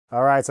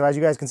All right, so as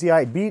you guys can see,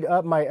 I beat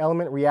up my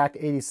Element React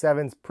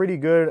 87s pretty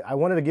good. I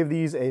wanted to give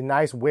these a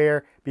nice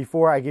wear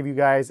before I give you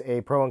guys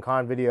a pro and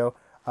con video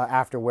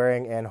after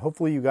wearing, and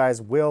hopefully you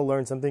guys will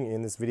learn something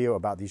in this video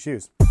about these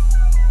shoes.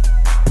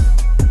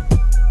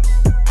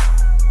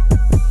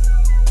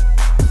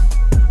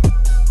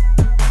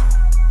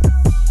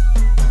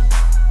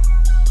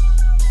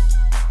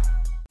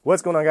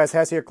 What's going on, guys?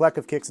 Hess here,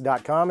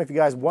 CollectiveKicks.com. If you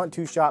guys want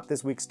to shop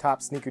this week's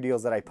top sneaker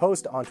deals that I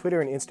post on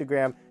Twitter and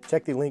Instagram,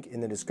 check the link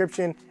in the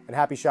description, and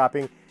happy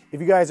shopping.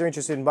 If you guys are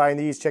interested in buying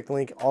these, check the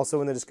link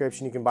also in the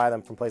description. You can buy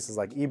them from places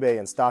like eBay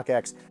and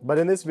StockX. But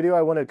in this video,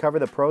 I wanted to cover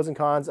the pros and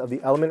cons of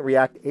the Element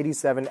React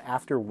 87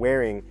 after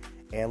wearing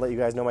and let you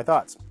guys know my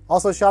thoughts.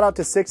 Also, shout out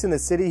to Six in the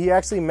City. He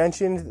actually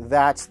mentioned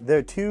that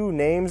the two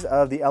names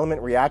of the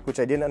Element React, which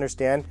I didn't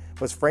understand,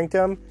 was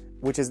Francium,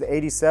 which is the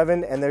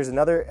 87, and there's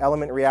another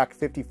Element React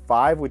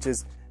 55, which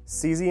is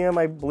Caesium,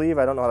 I believe.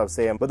 I don't know how to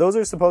say them, but those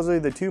are supposedly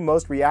the two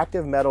most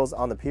reactive metals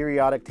on the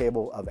periodic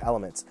table of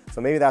elements.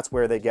 So maybe that's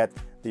where they get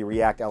the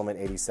React Element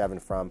 87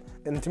 from.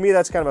 And to me,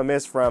 that's kind of a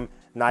miss from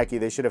Nike.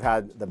 They should have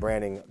had the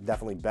branding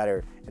definitely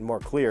better and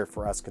more clear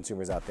for us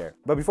consumers out there.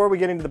 But before we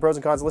get into the pros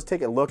and cons, let's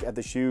take a look at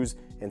the shoes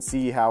and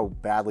see how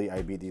badly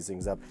I beat these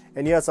things up.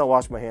 And yes, I'll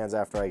wash my hands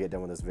after I get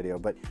done with this video,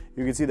 but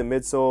you can see the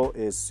midsole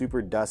is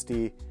super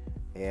dusty,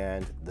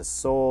 and the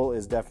sole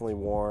is definitely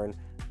worn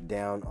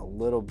down a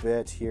little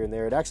bit here and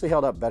there. It actually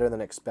held up better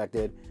than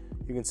expected.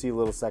 You can see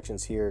little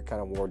sections here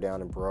kind of wore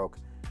down and broke.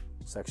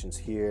 Sections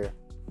here.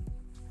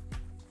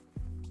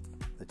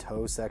 The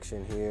toe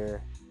section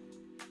here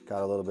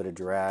got a little bit of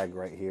drag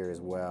right here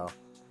as well.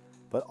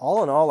 But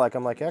all in all,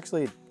 I'm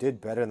actually did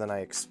better than I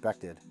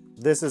expected.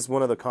 This is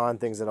one of the con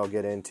things that I'll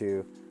get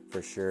into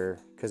for sure,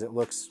 because it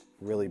looks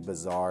really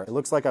bizarre. It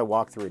looks like I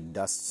walked through a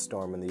dust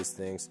storm in these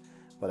things,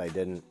 but I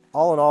didn't.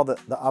 All in all, the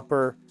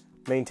upper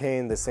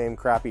maintained the same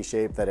crappy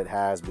shape that it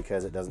has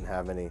because it doesn't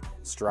have any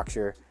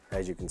structure,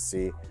 as you can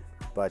see.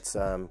 But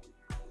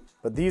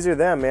these are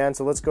them, man.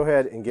 So let's go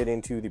ahead and get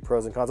into the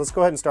pros and cons. Let's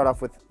go ahead and start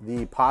off with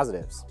the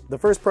positives. The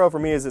first pro for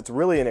me is it's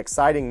really an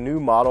exciting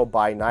new model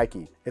by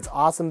Nike. It's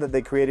awesome that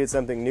they created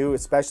something new,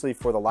 especially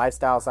for the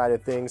lifestyle side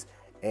of things,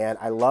 and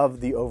I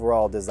love the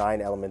overall design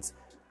elements,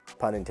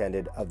 pun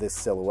intended, of this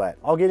silhouette.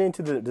 I'll get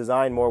into the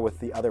design more with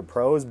the other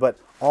pros, but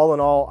all in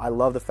all, I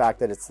love the fact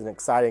that it's an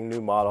exciting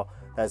new model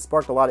that has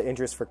sparked a lot of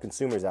interest for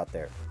consumers out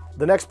there.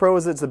 The next pro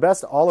is it's the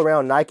best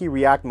all-around Nike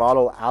React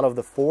model out of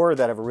the 4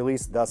 that have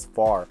released thus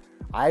far.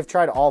 I've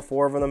tried all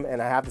 4 of them,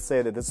 and I have to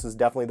say that this is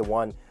definitely the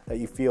one that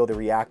you feel the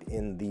React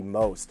in the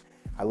most.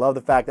 I love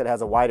the fact that it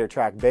has a wider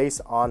track base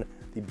on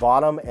the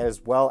bottom,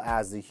 as well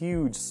as the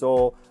huge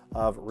sole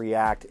of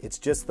React. It's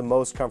just the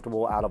most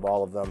comfortable out of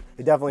all of them.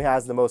 It definitely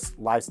has the most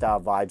lifestyle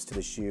vibes to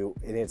the shoe,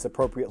 and it's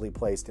appropriately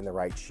placed in the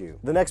right shoe.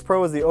 The next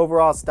pro is the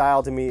overall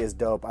style. To me is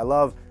dope. I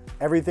love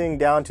everything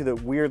down to the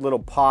weird little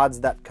pods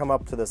that come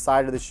up to the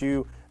side of the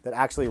shoe that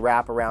actually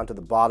wrap around to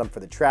the bottom for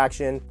the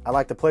traction. I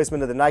like the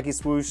placement of the Nike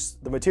swoosh,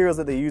 the materials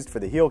that they used for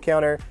the heel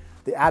counter,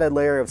 the added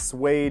layer of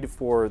suede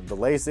for the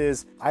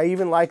laces. I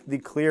even like the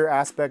clear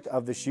aspect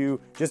of the shoe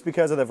just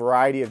because of the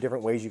variety of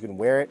different ways you can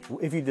wear it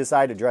if you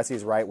decide to dress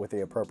these right with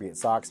the appropriate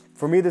socks.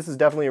 For me, this is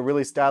definitely a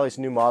really stylish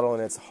new model,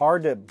 and it's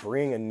hard to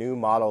bring a new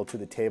model to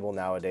the table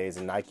nowadays,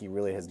 and Nike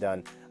really has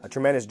done a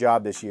tremendous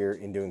job this year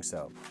in doing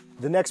so.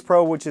 The next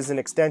pro, which is an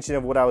extension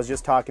of what I was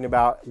just talking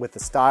about with the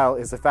style,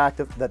 is the fact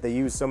that they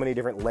use so many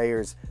different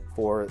layers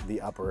for the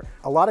upper.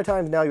 A lot of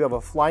times now you have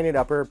a fly-knit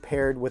upper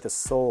paired with a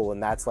sole,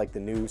 and that's like the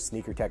new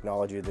sneaker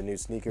technology, the new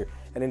sneaker.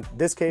 And in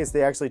this case,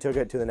 they actually took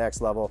it to the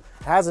next level.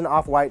 It has an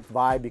off-white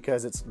vibe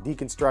because it's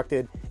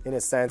deconstructed in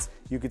a sense.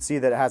 You can see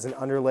that it has an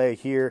underlay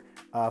here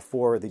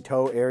for the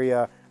toe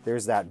area.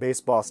 There's that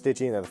baseball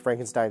stitching, or the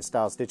Frankenstein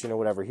style stitching or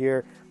whatever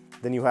here.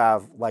 Then you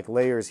have like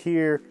layers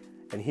here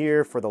and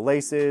here for the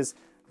laces.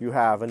 You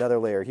have another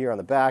layer here on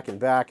the back, and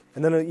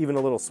then even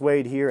a little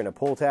suede here and a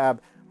pull tab.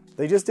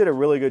 They just did a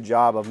really good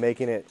job of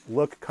making it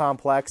look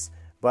complex,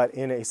 but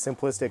in a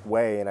simplistic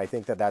way, and I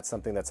think that that's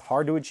something that's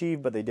hard to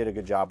achieve, but they did a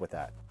good job with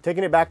that.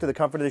 Taking it back to the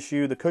comfort of the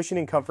shoe, the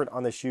cushioning comfort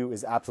on the shoe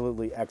is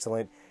absolutely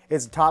excellent.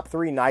 It's top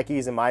 3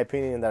 Nikes, in my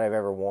opinion, that I've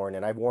ever worn,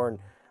 and I've worn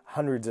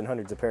hundreds and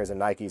hundreds of pairs of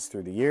Nikes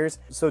through the years.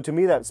 So to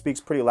me, that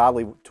speaks pretty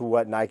loudly to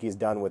what Nike's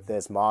done with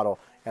this model,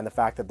 and the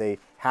fact that they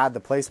had the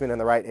placement in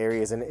the right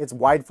areas, and it's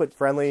wide foot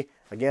friendly.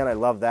 Again, I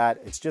love that.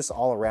 It's just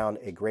all around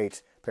a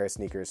great pair of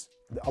sneakers.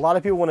 A lot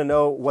of people want to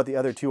know what the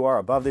other two are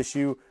above this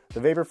shoe. The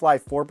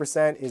Vaporfly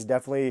 4% is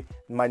definitely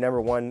my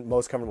 #1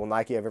 most comfortable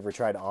Nike I've ever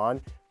tried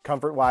on,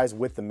 comfort-wise,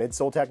 with the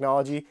midsole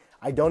technology.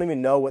 I don't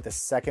even know what the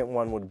second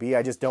one would be.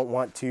 I just don't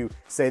want to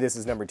say this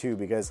is #2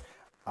 because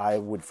I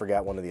would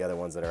forget one of the other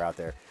ones that are out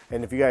there.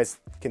 And if you guys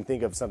can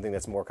think of something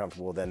that's more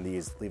comfortable than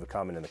these, leave a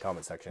comment in the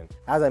comment section.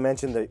 As I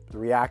mentioned, the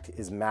React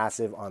is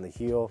massive on the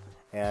heel,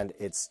 and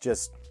it's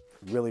just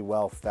really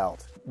well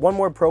felt. One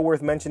more pro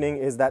worth mentioning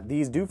is that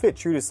these do fit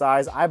true to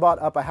size. I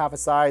bought up a half a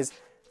size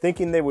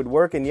thinking they would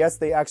work, and yes,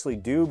 they actually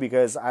do,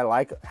 because I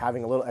like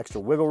having a little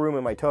extra wiggle room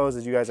in my toes,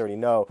 as you guys already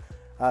know.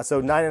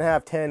 So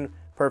 9.5, 10,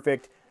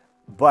 perfect.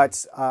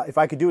 But if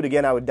I could do it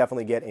again, I would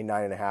definitely get a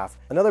 9.5.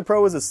 Another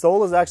pro is the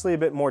sole is actually a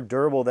bit more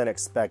durable than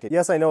expected.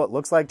 Yes, I know it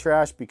looks like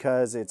trash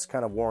because it's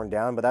kind of worn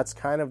down, but that's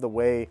kind of the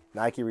way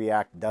Nike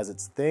React does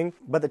its thing.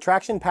 But the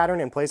traction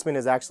pattern and placement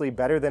is actually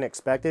better than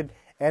expected,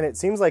 and it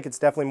seems like it's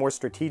definitely more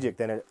strategic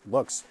than it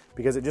looks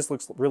because it just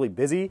looks really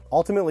busy.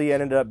 Ultimately,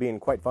 it ended up being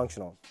quite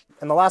functional.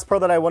 And the last pro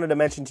that I wanted to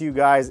mention to you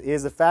guys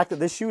is the fact that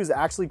this shoe is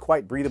actually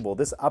quite breathable.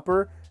 This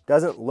upper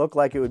doesn't look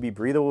like it would be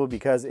breathable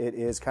because it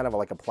is kind of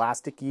like a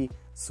plasticky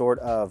sort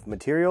of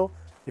material.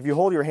 If you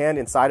hold your hand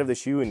inside of the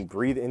shoe and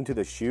breathe into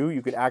the shoe,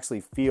 you can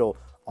actually feel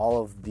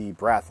all of the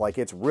breath. Like,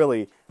 it's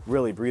really,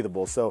 really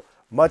breathable. So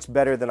much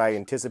better than I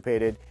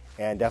anticipated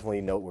and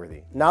definitely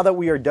noteworthy. Now that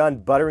we are done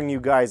buttering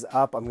you guys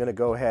up, I'm gonna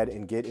go ahead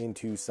and get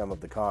into some of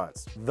the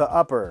cons. The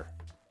upper,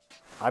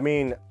 I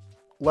mean,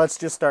 let's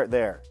just start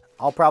there.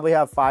 I'll probably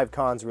have 5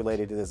 cons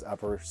related to this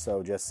upper,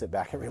 so just sit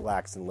back and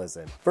relax and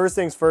listen. First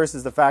things first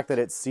is the fact that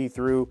it's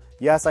see-through.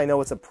 Yes, I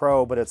know it's a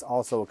pro, but it's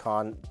also a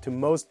con. To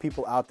most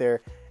people out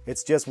there,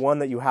 it's just one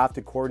that you have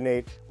to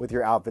coordinate with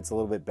your outfits a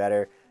little bit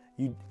better.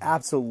 You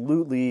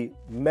absolutely,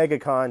 mega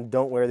con,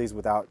 don't wear these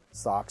without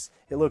socks.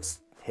 It looks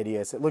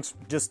hideous. It looks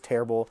just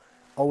terrible.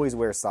 Always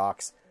wear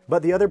socks.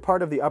 But the other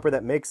part of the upper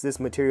that makes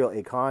this material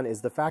a con is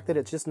the fact that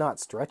it's just not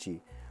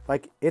stretchy.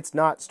 Like, it's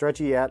not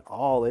stretchy at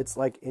all. It's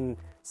like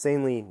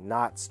insanely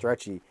not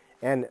stretchy.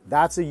 And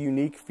that's a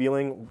unique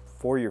feeling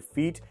for your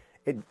feet.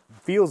 It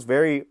feels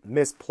very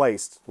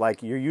misplaced.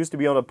 Like, you're used to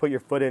be able to put your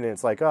foot in and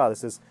it's like, oh,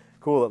 this is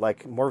cool. It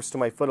like morphs to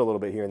my foot a little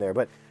bit here and there.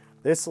 But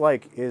this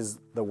like is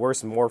the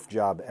worst morph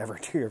job ever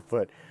to your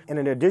foot. And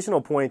an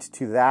additional point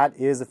to that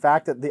is the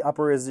fact that the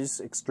upper is just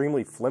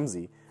extremely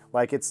flimsy.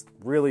 Like, it's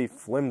really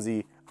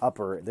flimsy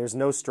upper. There's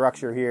no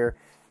structure here.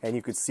 And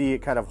you could see it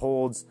kind of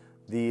holds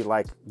the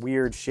like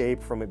weird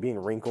shape from it being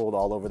wrinkled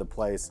all over the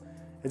place.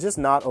 It's just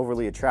not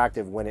overly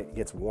attractive when it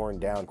gets worn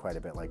down quite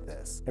a bit like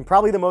this. And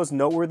probably the most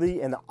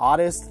noteworthy and the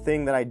oddest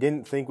thing that I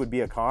didn't think would be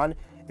a con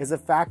is the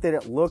fact that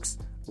it looks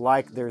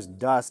like there's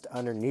dust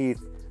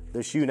underneath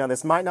the shoe. Now,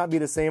 this might not be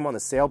the same on the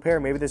sail pair.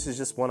 Maybe this is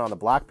just one on the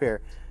black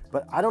pair,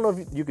 but I don't know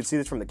if you could see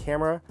this from the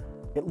camera.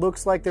 It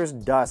looks like there's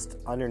dust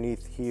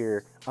underneath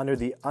here, under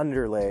the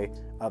underlay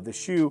of the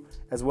shoe,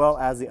 as well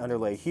as the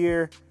underlay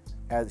here,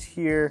 as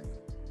here.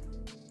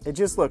 It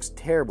just looks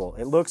terrible.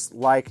 It looks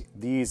like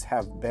these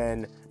have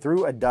been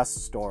through a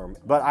dust storm.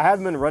 But I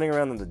haven't been running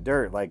around in the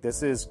dirt. Like,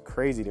 this is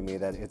crazy to me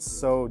that it's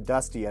so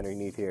dusty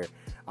underneath here.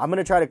 I'm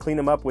gonna try to clean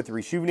them up with the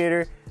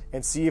Reshoevn-ator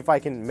and see if I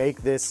can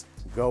make this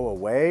go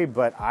away,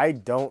 but I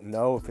don't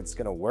know if it's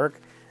gonna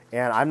work.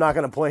 And I'm not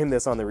gonna blame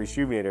this on the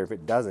Reshoevn-ator if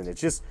it doesn't. It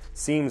just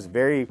seems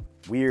very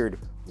weird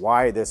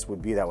why this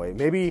would be that way.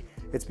 Maybe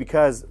it's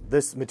because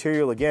this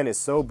material, again, is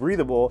so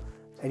breathable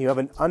and you have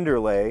an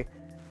underlay,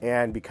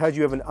 and because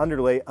you have an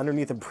underlay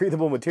underneath a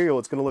breathable material,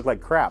 it's gonna look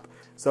like crap.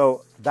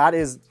 So that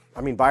is,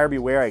 I mean, buyer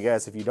beware, I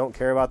guess. If you don't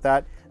care about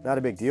that, not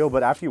a big deal.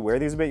 But after you wear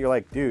these a bit, you're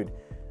like, dude,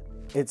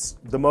 it's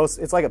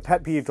like a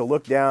pet peeve to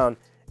look down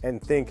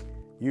and think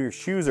your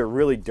shoes are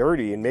really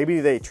dirty, and maybe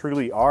they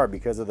truly are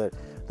because of the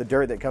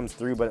dirt that comes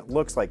through, but it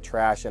looks like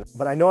trash.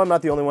 But I know I'm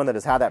not the only one that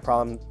has had that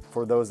problem.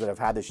 For those that have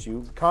had this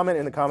shoe, comment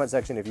in the comment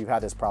section if you've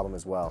had this problem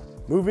as well.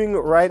 Moving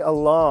right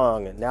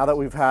along, now that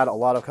we've had a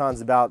lot of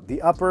cons about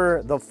the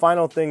upper, the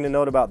final thing to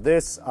note about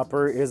this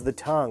upper is the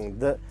tongue.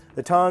 The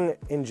tongue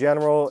in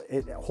general,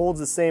 it holds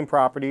the same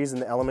properties and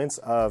the elements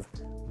of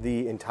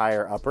the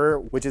entire upper,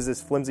 which is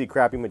this flimsy,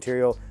 crappy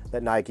material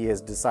that Nike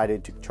has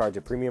decided to charge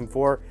a premium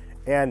for.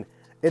 And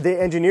they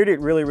engineered it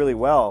really, really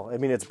well. I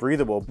mean, it's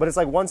breathable, but it's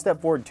like one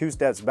step forward, 2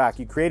 steps back.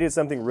 You created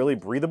something really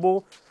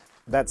breathable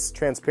that's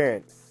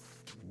transparent.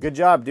 Good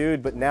job,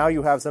 dude, but now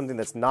you have something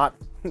that's not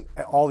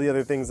all the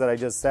other things that I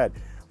just said.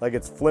 Like,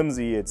 it's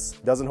flimsy, it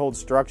doesn't hold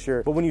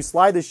structure. But when you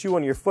slide the shoe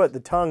on your foot,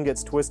 the tongue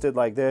gets twisted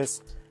like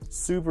this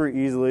super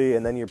easily,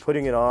 and then you're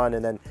putting it on,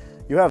 and then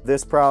you have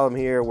this problem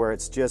here where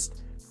it's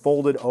just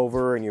folded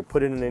over and you're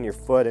putting it in your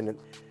foot. And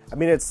I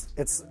mean, it's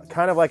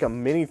kind of like a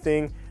mini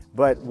thing.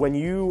 But when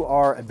you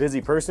are a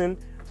busy person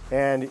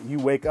and you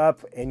wake up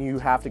and you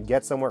have to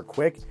get somewhere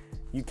quick,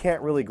 you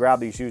can't really grab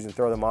these shoes and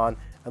throw them on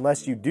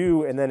unless you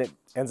do, and then it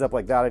ends up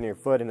like that on your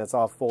foot and it's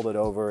all folded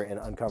over and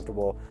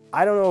uncomfortable.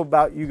 I don't know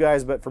about you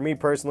guys, but for me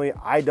personally,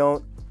 I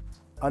don't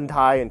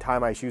untie and tie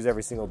my shoes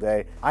every single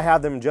day. I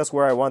have them just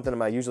where I want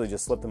them. I usually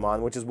just slip them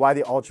on, which is why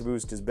the Ultra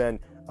Boost has been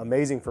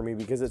amazing for me,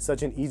 because it's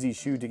such an easy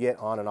shoe to get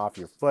on and off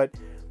your foot.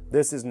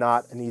 This is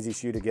not an easy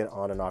shoe to get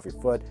on and off your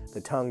foot.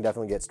 The tongue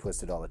definitely gets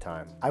twisted all the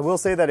time. I will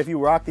say that if you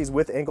rock these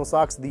with ankle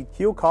socks, the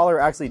heel collar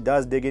actually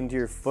does dig into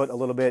your foot a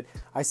little bit.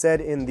 I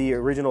said in the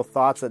original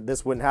thoughts that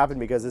this wouldn't happen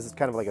because this is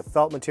kind of like a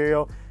felt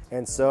material,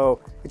 and so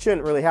it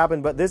shouldn't really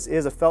happen, but this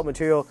is a felt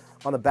material.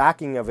 On the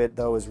backing of it,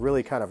 though, is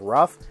really kind of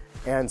rough,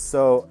 and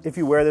so if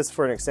you wear this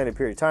for an extended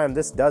period of time,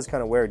 this does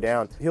kind of wear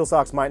down. Heel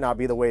socks might not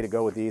be the way to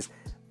go with these,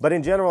 but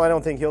in general, I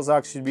don't think heel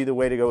socks should be the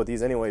way to go with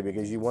these anyway,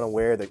 because you want to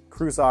wear the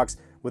crew socks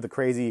with the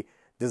crazy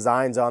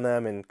designs on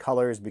them and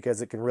colors,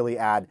 because it can really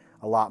add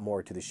a lot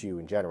more to the shoe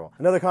in general.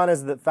 Another con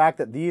is the fact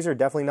that these are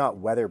definitely not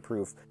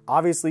weatherproof.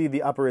 Obviously,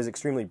 the upper is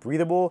extremely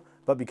breathable,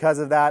 but because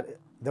of that,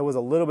 there was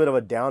a little bit of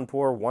a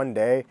downpour one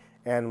day,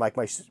 and like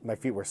my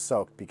feet were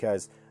soaked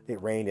because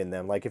it rained in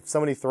them. Like if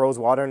somebody throws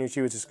water on your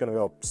shoe, it's just gonna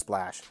go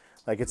splash.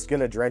 Like it's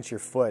gonna drench your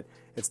foot.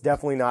 It's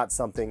definitely not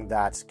something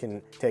that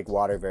can take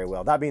water very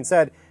well. That being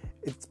said,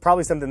 it's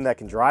probably something that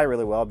can dry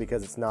really well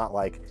because it's not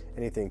like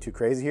anything too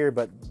crazy here,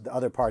 but the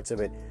other parts of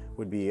it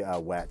would be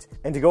wet.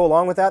 And to go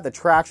along with that, the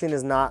traction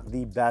is not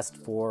the best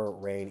for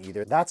rain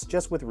either. That's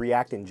just with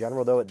React in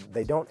general though.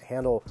 They don't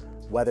handle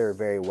weather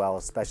very well,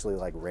 especially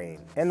like rain.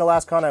 And the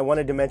last con I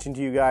wanted to mention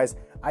to you guys,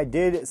 I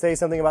did say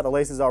something about the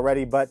laces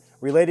already, but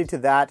related to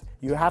that,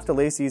 you have to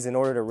lace these in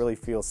order to really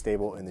feel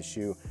stable in the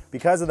shoe.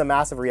 Because of the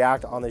massive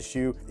React on the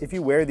shoe, if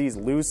you wear these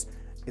loose,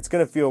 it's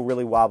gonna feel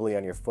really wobbly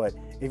on your foot.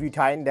 If you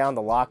tighten down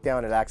the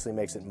lockdown, it actually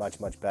makes it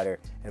much, much better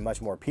and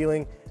much more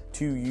appealing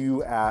to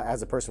you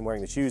as a person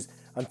wearing the shoes.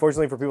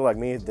 Unfortunately for people like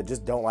me that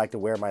just don't like to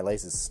wear my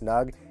laces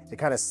snug, it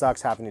kind of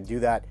sucks having to do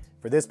that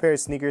for this pair of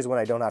sneakers when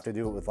I don't have to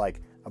do it with like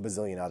a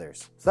bazillion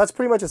others. So that's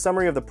pretty much a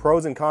summary of the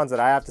pros and cons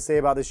that I have to say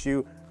about this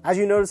shoe. As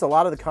you notice, a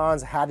lot of the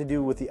cons had to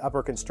do with the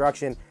upper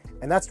construction,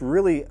 and that's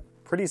really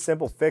pretty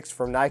simple fix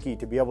from Nike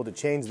to be able to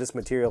change this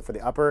material for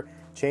the upper,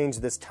 change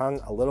this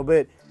tongue a little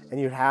bit, and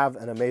you have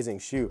an amazing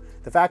shoe.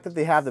 The fact that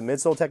they have the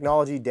midsole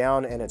technology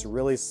down and it's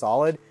really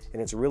solid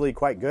and it's really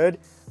quite good,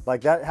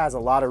 like that has a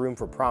lot of room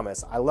for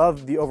promise. I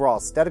love the overall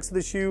aesthetics of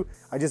the shoe.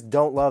 I just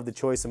don't love the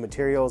choice of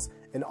materials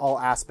in all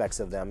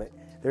aspects of them.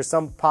 There's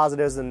some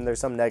positives and there's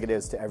some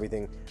negatives to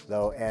everything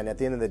though, and at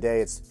the end of the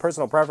day, it's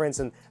personal preference,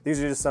 and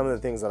these are just some of the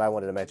things that I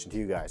wanted to mention to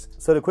you guys.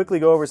 So to quickly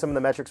go over some of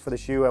the metrics for the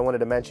shoe, I wanted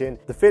to mention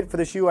the fit for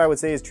the shoe I would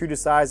say is true to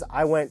size.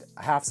 I went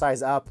a half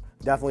size up.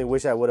 Definitely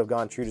wish I would have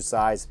gone true to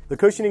size. The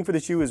cushioning for the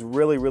shoe is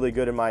really, really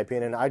good in my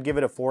opinion. I'd give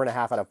it a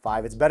 4.5 out of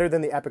 5. It's better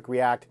than the Epic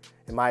React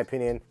in my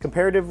opinion.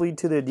 Comparatively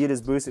to the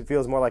Adidas Boost, it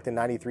feels more like the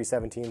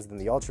 9317s than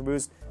the Ultra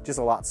Boost, just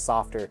a lot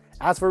softer.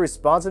 As for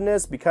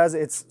responsiveness, because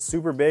it's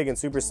super big and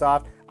super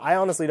soft, I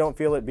honestly don't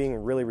feel it being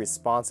really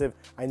responsive.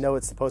 I know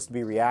it's supposed to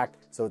be React,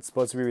 so it's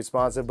supposed to be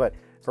responsive, but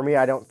for me,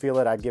 I don't feel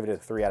it. I'd give it a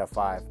 3 out of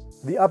 5.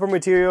 The upper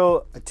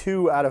material, a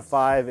 2 out of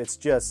 5. It's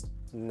just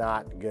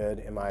not good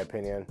in my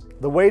opinion.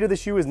 The weight of the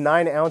shoe is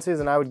 9 ounces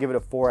and I would give it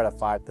a 4 out of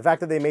 5. The fact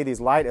that they made these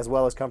light as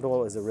well as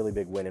comfortable is a really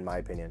big win in my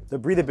opinion. The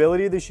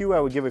breathability of the shoe, I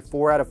would give it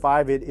 4 out of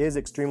 5. It is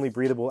extremely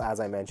breathable as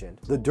I mentioned.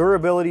 The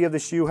durability of the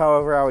shoe,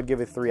 however, I would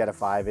give it 3 out of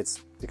 5.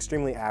 It's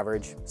extremely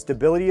average.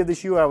 Stability of the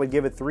shoe, I would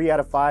give it 3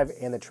 out of 5,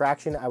 and the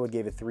traction, I would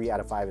give it 3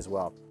 out of 5 as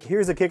well.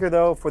 Here's the kicker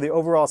though, for the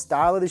overall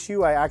style of the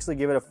shoe, I actually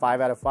give it a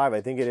 5 out of 5.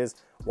 I think it is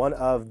one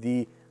of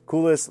the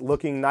coolest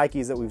looking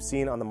Nikes that we've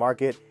seen on the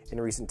market in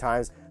recent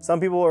times. Some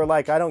people are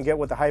like, I don't get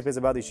what the hype is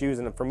about these shoes,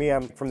 and for me,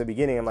 from the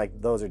beginning, I'm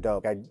like, those are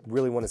dope. I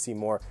really want to see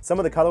more. Some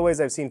of the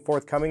colorways I've seen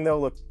forthcoming though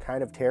look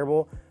kind of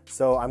terrible,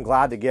 so I'm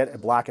glad to get a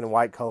black and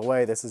white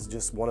colorway. This is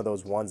just one of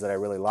those ones that I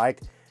really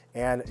liked,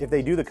 and if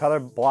they do the color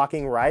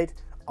blocking right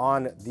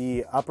on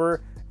the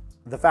upper,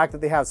 the fact that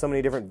they have so many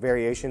different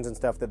variations and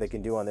stuff that they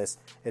can do on this,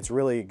 it's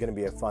really going to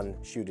be a fun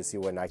shoe to see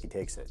where Nike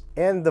takes it.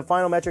 And the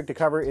final metric to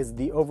cover is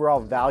the overall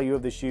value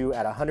of the shoe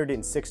at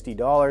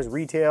 $160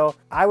 retail.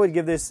 I would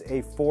give this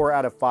a 4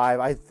 out of 5.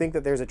 I think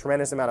that there's a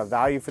tremendous amount of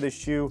value for this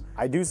shoe.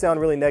 I do sound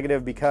really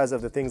negative because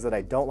of the things that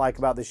I don't like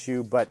about the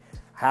shoe, but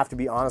I have to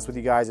be honest with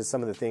you guys, it's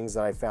some of the things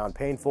that I found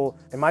painful.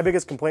 And my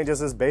biggest complaint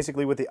just is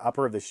basically with the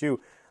upper of the shoe.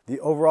 The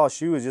overall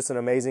shoe is just an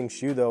amazing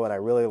shoe though, and I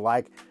really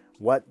like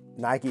what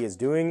Nike is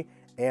doing.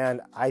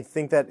 And I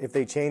think that if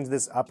they change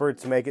this upper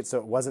to make it so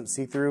it wasn't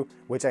see-through,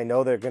 which I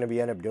know they're going to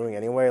end up doing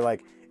anyway,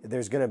 like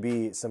there's going to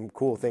be some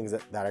cool things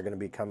that are going to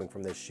be coming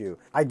from this shoe.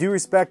 I do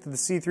respect the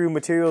see-through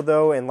material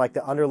though, and like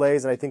the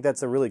underlays, and I think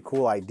that's a really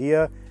cool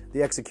idea.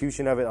 The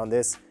execution of it on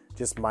this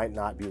just might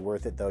not be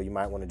worth it though. You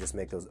might want to just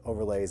make those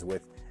overlays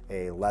with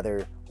a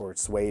leather or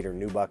suede or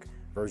nubuck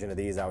version of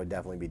these. I would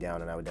definitely be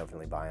down and I would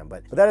definitely buy them.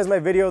 But that is my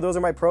video. Those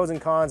are my pros and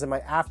cons and my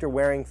after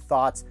wearing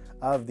thoughts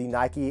of the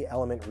Nike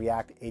Element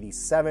React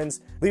 87s.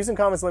 Leave some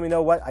comments, let me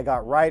know what I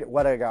got right,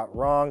 what I got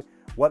wrong,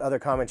 what other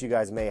comments you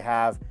guys may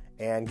have,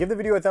 and give the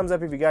video a thumbs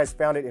up if you guys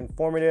found it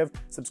informative.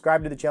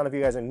 Subscribe to the channel if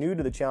you guys are new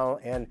to the channel,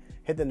 and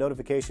hit the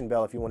notification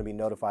bell if you want to be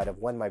notified of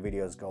when my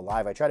videos go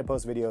live. I try to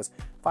post videos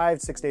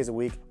 5-6 days a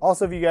week.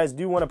 Also, if you guys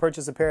do want to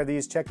purchase a pair of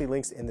these, check the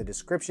links in the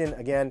description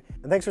again.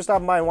 And thanks for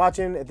stopping by and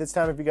watching. At this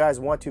time, if you guys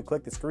want to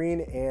click the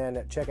screen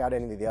and check out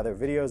any of the other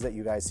videos that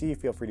you guys see,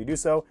 feel free to do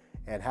so,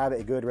 and have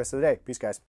a good rest of the day. Peace, guys.